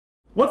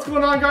What's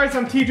going on, guys?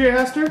 I'm TJ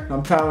Hester.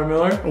 I'm Tyler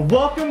Miller. And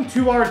welcome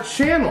to our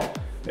channel.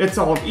 It's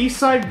on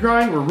Eastside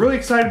Grind. We're really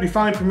excited to be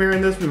finally premiering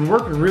this. We've been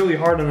working really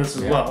hard on this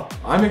as well.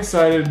 I'm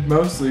excited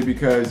mostly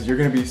because you're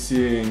going to be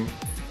seeing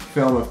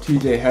film of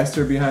TJ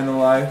Hester behind the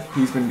life.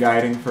 He's been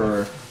guiding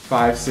for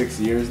 5-6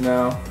 years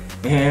now.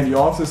 And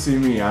you'll also see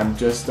me. I'm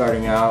just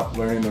starting out,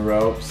 learning the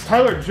ropes.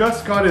 Tyler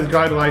just got his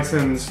guide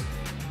license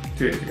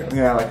 2 days ago.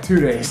 Yeah, like 2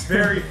 days.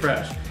 Very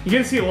fresh. You get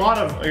to see a lot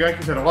of, like I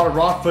said, a lot of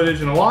raw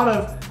footage and a lot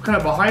of kind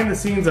of behind the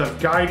scenes of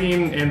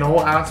guiding and the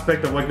whole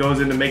aspect of what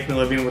goes into making a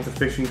living with a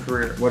fishing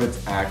career. What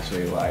it's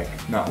actually like,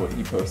 not what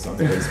you post on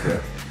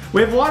Facebook.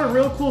 We have a lot of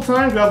real cool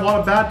times. We have a lot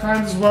of bad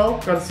times as well.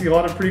 Got to see a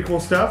lot of pretty cool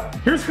stuff.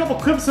 Here's a couple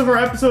clips of our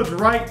episodes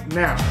right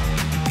now.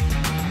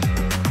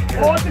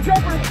 Oh, it's a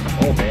jumper!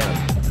 Oh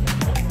man.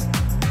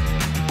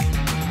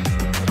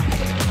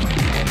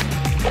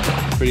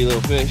 Pretty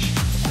little fish.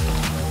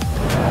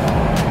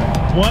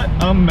 What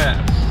a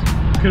mess.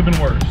 Could have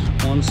been worse.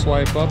 One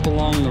swipe up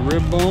along the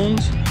rib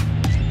bones.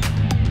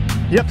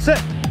 Yep,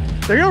 set.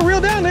 There you go, reel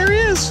down, there he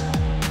is.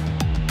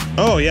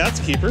 Oh yeah,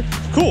 that's a keeper.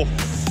 Cool.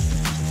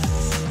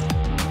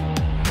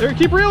 There,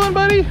 keep reeling,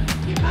 buddy.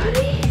 Hey,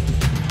 buddy!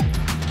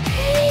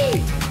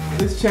 Hey!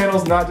 This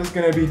channel's not just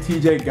going to be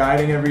TJ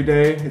guiding every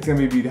day. It's going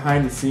to be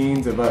behind the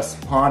scenes of us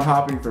pond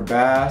hopping for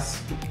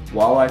bass,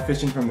 walleye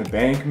fishing from the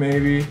bank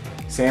maybe,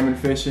 salmon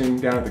fishing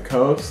down at the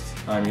coast.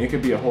 I mean, it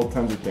could be a whole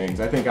tons of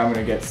things. I think I'm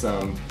gonna get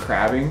some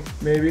crabbing,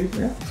 maybe.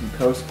 Yeah. Some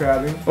coast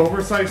crabbing.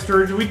 Oversized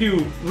sturgeon. We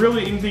do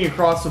really anything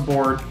across the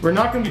board. We're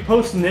not gonna be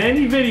posting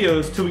any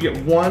videos till we get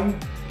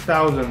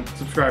 1,000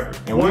 subscribers.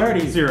 And we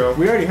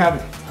already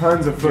have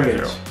tons of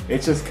footage. Zero.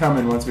 It's just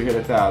coming once we hit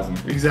 1,000.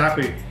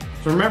 Exactly.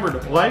 So remember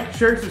to like,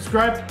 share,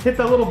 subscribe, hit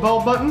that little bell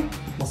button.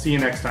 We'll see you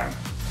next time.